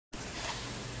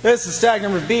This is stock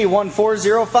number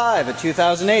B1405, a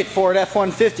 2008 Ford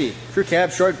F-150 crew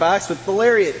cab short box with the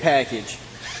LARIAT package.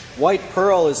 White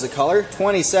pearl is the color,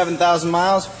 27,000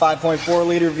 miles, 5.4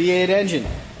 liter V8 engine.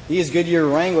 These Goodyear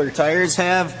Wrangler tires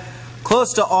have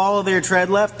close to all of their tread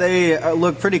left. They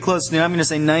look pretty close to, I'm going to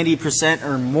say 90%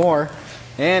 or more.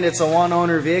 And it's a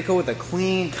one-owner vehicle with a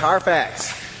clean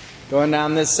Carfax. Going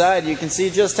down this side, you can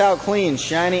see just how clean,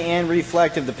 shiny, and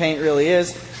reflective the paint really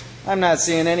is. I'm not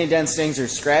seeing any dents, stings, or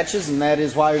scratches, and that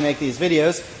is why we make these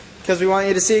videos, because we want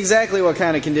you to see exactly what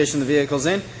kind of condition the vehicle's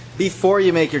in before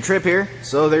you make your trip here,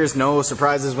 so there's no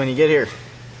surprises when you get here.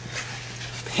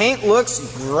 Paint looks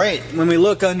great. When we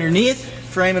look underneath,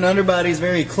 frame and underbody is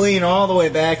very clean all the way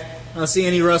back. I don't see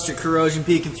any rust or corrosion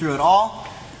peeking through at all.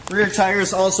 Rear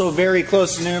tires also very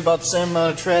close to new, about the same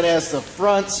amount of tread as the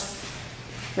fronts.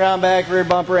 Ground back, rear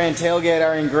bumper, and tailgate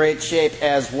are in great shape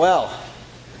as well.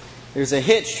 There's a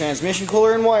hitch, transmission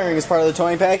cooler, and wiring as part of the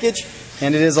towing package,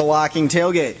 and it is a locking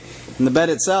tailgate. And the bed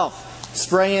itself,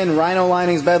 spray-in Rhino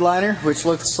Linings bed liner, which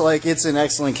looks like it's in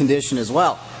excellent condition as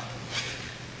well.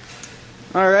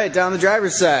 Alright, down the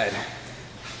driver's side.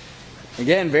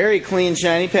 Again, very clean,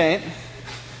 shiny paint.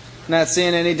 Not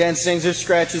seeing any dents, stings, or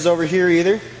scratches over here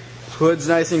either. Hood's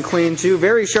nice and clean too.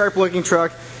 Very sharp looking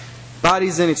truck.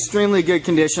 Body's in extremely good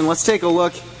condition. Let's take a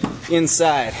look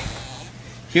inside.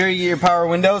 Here you get your power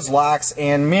windows, locks,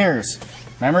 and mirrors.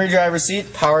 Memory driver's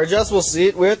seat, power adjustable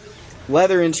seat with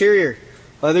leather interior.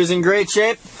 Leather's in great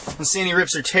shape. Don't see any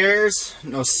rips or tears,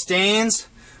 no stains.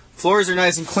 Floors are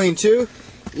nice and clean too.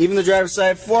 Even the driver's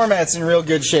side floor mat's in real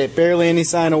good shape, barely any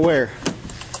sign of wear.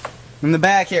 In the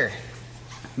back here,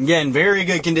 again, very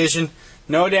good condition,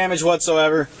 no damage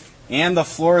whatsoever, and the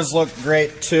floors look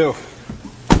great too.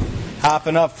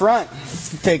 Hopping up front,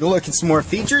 take a look at some more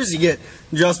features. You get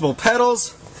adjustable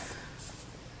pedals,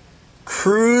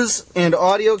 cruise and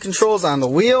audio controls on the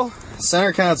wheel,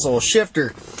 center console,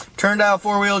 shifter, turn dial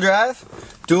 4-wheel drive,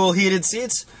 dual heated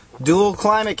seats, dual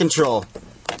climate control,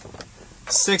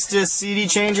 6-disc CD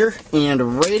changer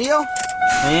and radio.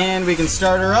 And we can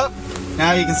start her up.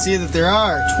 Now you can see that there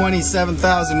are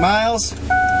 27,000 miles,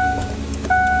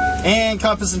 and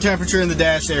compass and temperature in the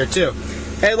dash there too.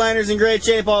 Headliner's in great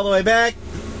shape all the way back.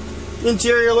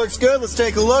 Interior looks good. Let's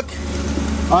take a look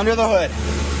under the hood.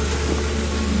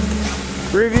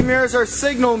 Rear view mirrors are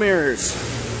signal mirrors.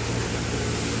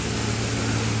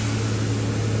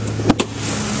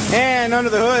 And under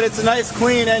the hood, it's a nice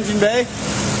clean engine bay.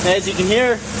 As you can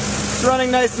hear, it's running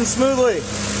nice and smoothly.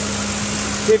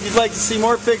 If you'd like to see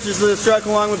more pictures of this truck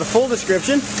along with a full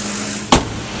description,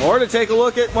 or to take a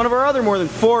look at one of our other more than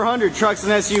 400 trucks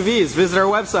and SUVs, visit our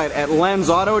website at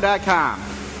lenzauto.com.